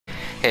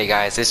Hey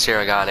guys, it's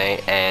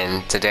Shirogane,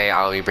 and today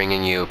I'll be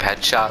bringing you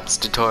pet shops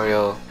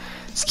tutorial,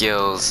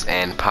 skills,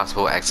 and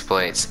possible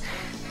exploits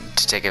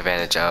to take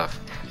advantage of.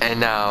 And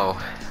now,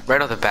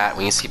 right off the bat,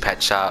 when you see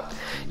pet shop,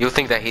 you'll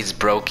think that he's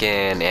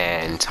broken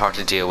and hard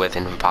to deal with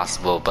and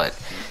impossible, but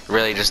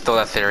really just throw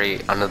that theory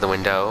under the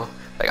window,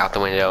 like out the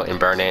window, and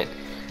burn it,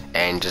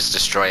 and just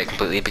destroy it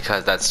completely,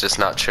 because that's just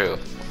not true.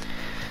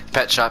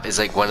 Pet shop is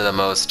like one of the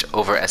most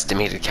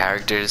overestimated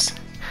characters.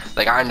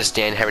 Like, I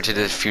understand Heritage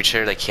of the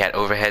Future, like he had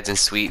overheads and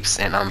sweeps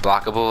and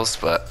unblockables,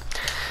 but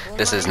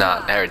this is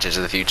not Heritage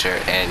of the Future,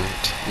 and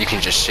you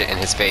can just shit in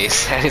his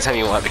face anytime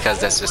you want, because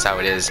that's just how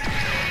it is.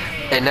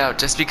 And now,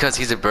 just because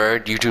he's a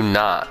bird, you do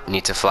not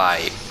need to fly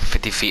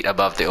 50 feet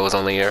above the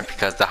ozone layer,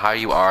 because the higher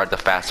you are, the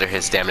faster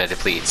his stamina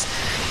depletes.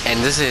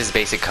 And this is his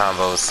basic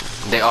combos.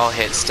 They all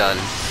hit stun.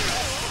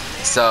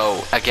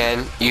 So,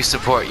 again, you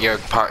support your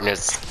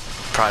partner's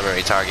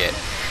primary target.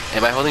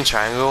 And by holding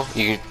triangle,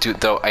 you do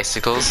throw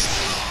icicles,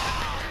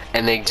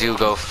 and they do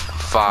go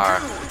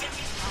farther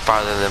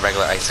than the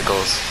regular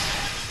icicles,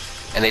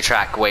 and they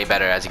track way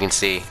better, as you can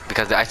see,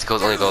 because the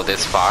icicles only go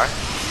this far,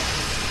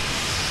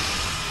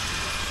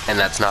 and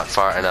that's not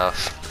far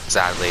enough,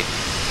 sadly.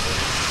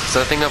 So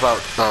the thing about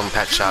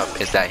Pet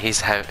Shop is that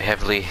he's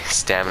heavily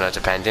stamina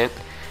dependent,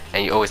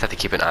 and you always have to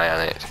keep an eye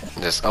on it.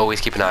 Just always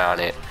keep an eye on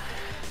it,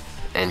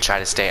 and try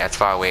to stay as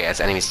far away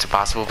as enemies as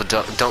possible. But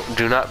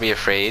do not be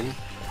afraid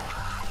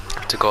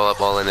to go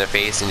up all in their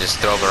face and just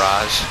throw a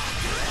barrage.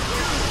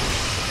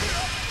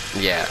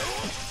 Yeah,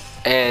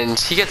 and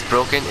he gets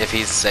broken if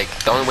he's like,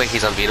 the only way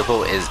he's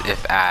unbeatable is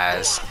if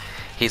as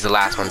he's the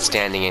last one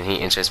standing and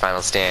he enters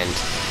final stand.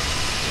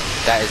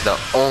 That is the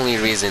only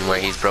reason where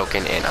he's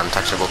broken and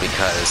untouchable,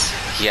 because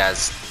he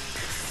has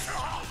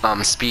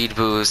speed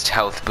boost,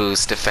 health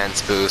boost,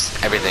 defense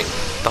boost, everything,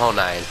 the whole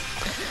nine.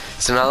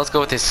 So now let's go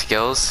with his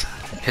skills.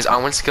 His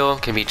R1 skill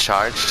can be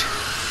charged,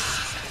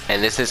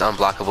 and this is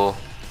unblockable,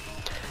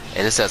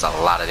 and this does a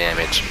lot of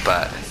damage.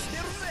 But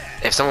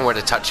if someone were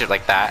to touch it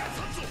like that,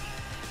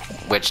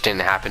 which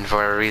didn't happen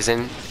for a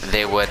reason,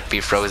 they would be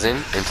frozen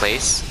in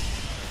place.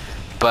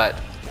 But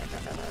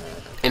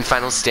in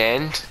final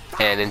stand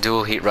and in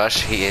dual heat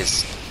rush, he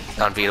is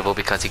unbeatable,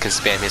 because he can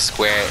spam his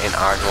square and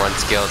R1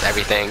 skills,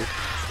 everything.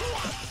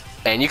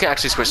 And you can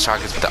actually switch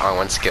targets with the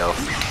R1 skill.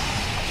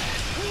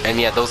 And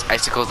yeah, those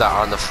icicles that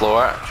are on the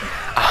floor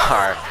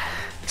are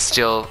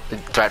still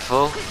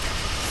dreadful.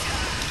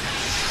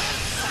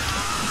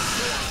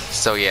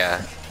 So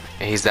yeah,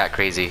 he's that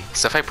crazy.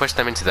 So if I push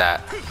them into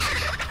that,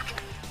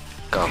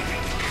 go.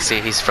 See,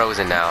 he's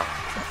frozen now.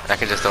 I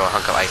can just throw a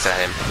hunk of ice at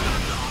him,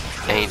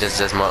 and he just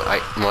does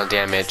more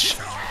damage.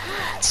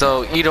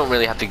 So you don't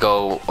really have to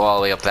go all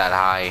the way up that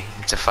high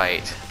to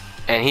fight.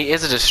 And he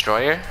is a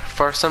destroyer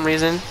for some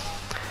reason.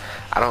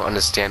 I don't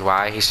understand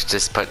why. He should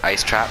just put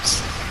ice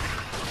traps.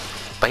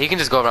 But he can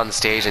just go around the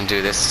stage and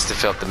do this just to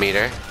fill up the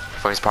meter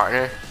for his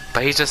partner.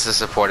 But he's just a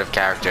supportive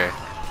character.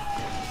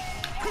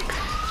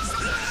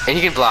 And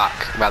he can block,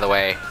 by the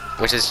way,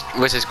 which is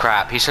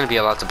crap. He shouldn't be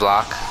allowed to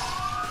block,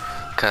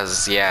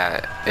 because yeah,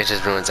 it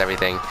just ruins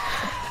everything.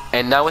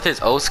 And now with his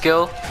O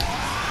skill,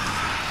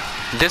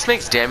 this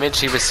makes damage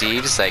he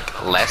receives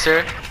like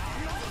lesser,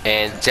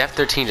 and Def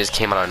 13 just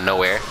came out of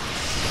nowhere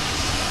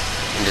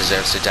and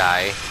deserves to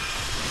die.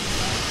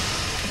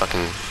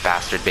 Fucking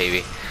bastard,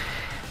 baby.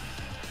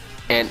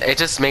 And it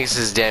just makes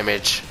his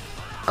damage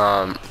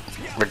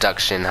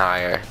reduction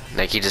higher.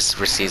 Like, he just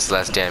receives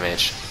less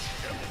damage.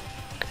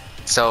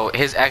 So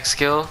his X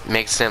skill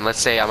makes him, let's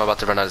say I'm about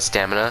to run out of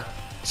stamina.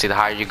 See, the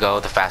higher you go,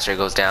 the faster it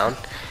goes down.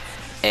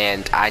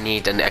 And I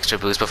need an extra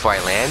boost before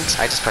I land.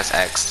 I just press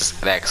X,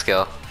 the X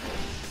skill,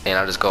 and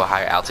I'll just go a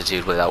higher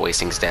altitude without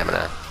wasting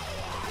stamina.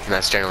 And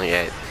that's generally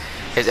it.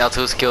 His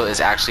L2 skill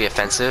is actually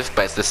offensive,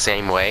 but it's the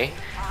same way.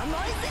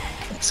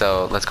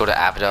 So let's go to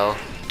Abdel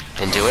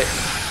and do it.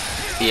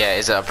 Yeah,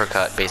 it's an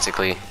uppercut,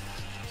 basically,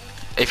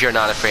 if you're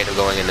not afraid of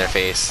going in their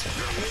face.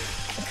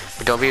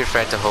 But don't be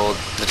afraid to hold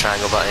the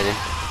triangle button.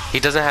 He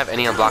doesn't have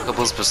any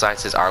unblockables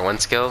besides his R1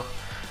 skill,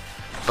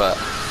 but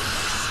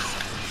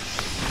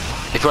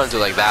if you want to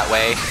do it like that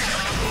way,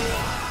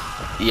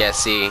 yeah,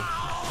 see,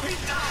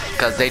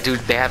 because they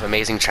have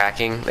amazing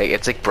tracking. Like,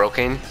 it's like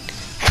broken,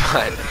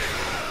 but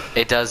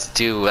it does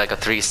do like a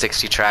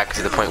 360 track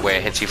to the point where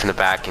it hits you from the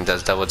back and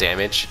does double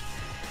damage.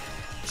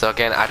 So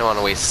again, I don't want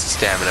to waste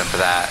stamina for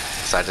that,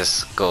 so I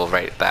just go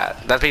right at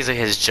that. That's basically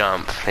his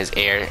jump, his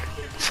air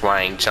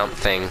flying jump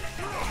thing.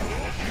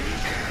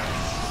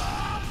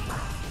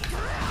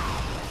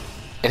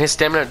 And his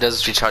stamina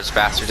does recharge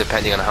faster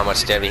depending on how much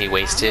stamina he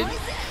wasted.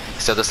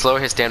 So the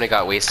slower his stamina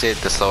got wasted,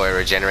 the slower it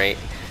regenerate.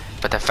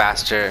 But the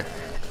faster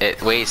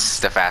it wastes,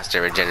 the faster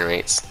it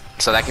regenerates.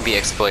 So that can be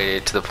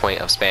exploited to the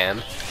point of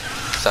spam.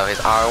 So his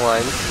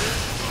R1.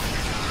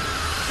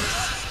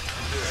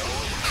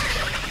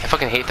 I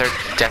fucking hate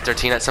Def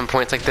 13 at some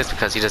points like this,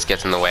 because he just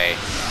gets in the way.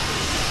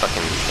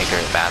 Fucking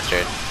ignorant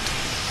bastard.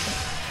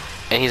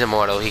 And he's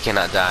immortal, he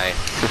cannot die.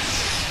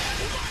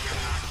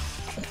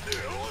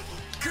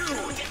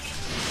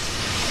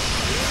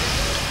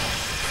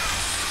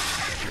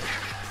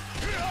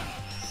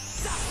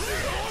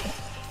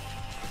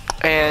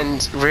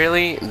 And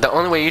really, the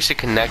only way you should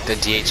connect a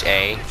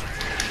DHA,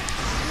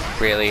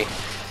 really,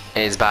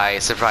 is by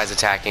surprise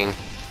attacking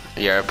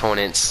your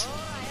opponent's,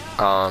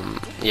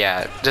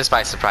 yeah, just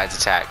by surprise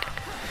attack.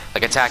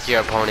 Like attack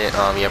your opponent,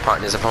 your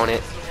partner's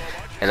opponent,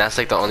 and that's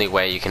like the only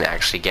way you can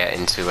actually get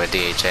into a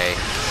DHA.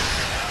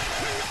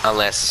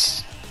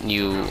 Unless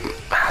you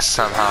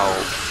somehow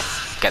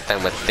get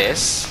them with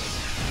this,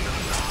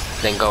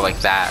 then go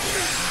like that.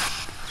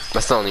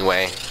 That's the only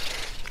way.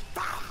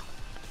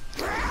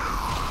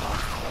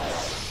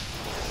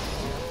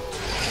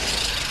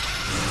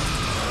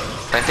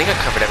 I think I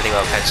covered everything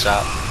on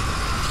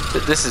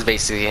Headshot. This is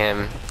basically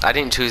him. I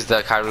didn't choose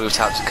the Kai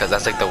rooftop because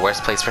that's like the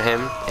worst place for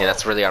him, and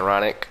that's really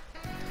ironic.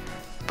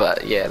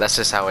 But yeah, that's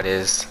just how it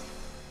is.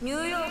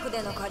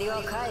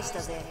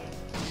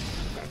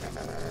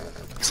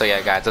 So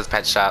yeah guys, that's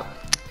Pet Shop.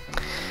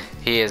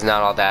 He is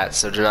not all that,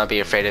 so do not be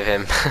afraid of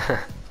him.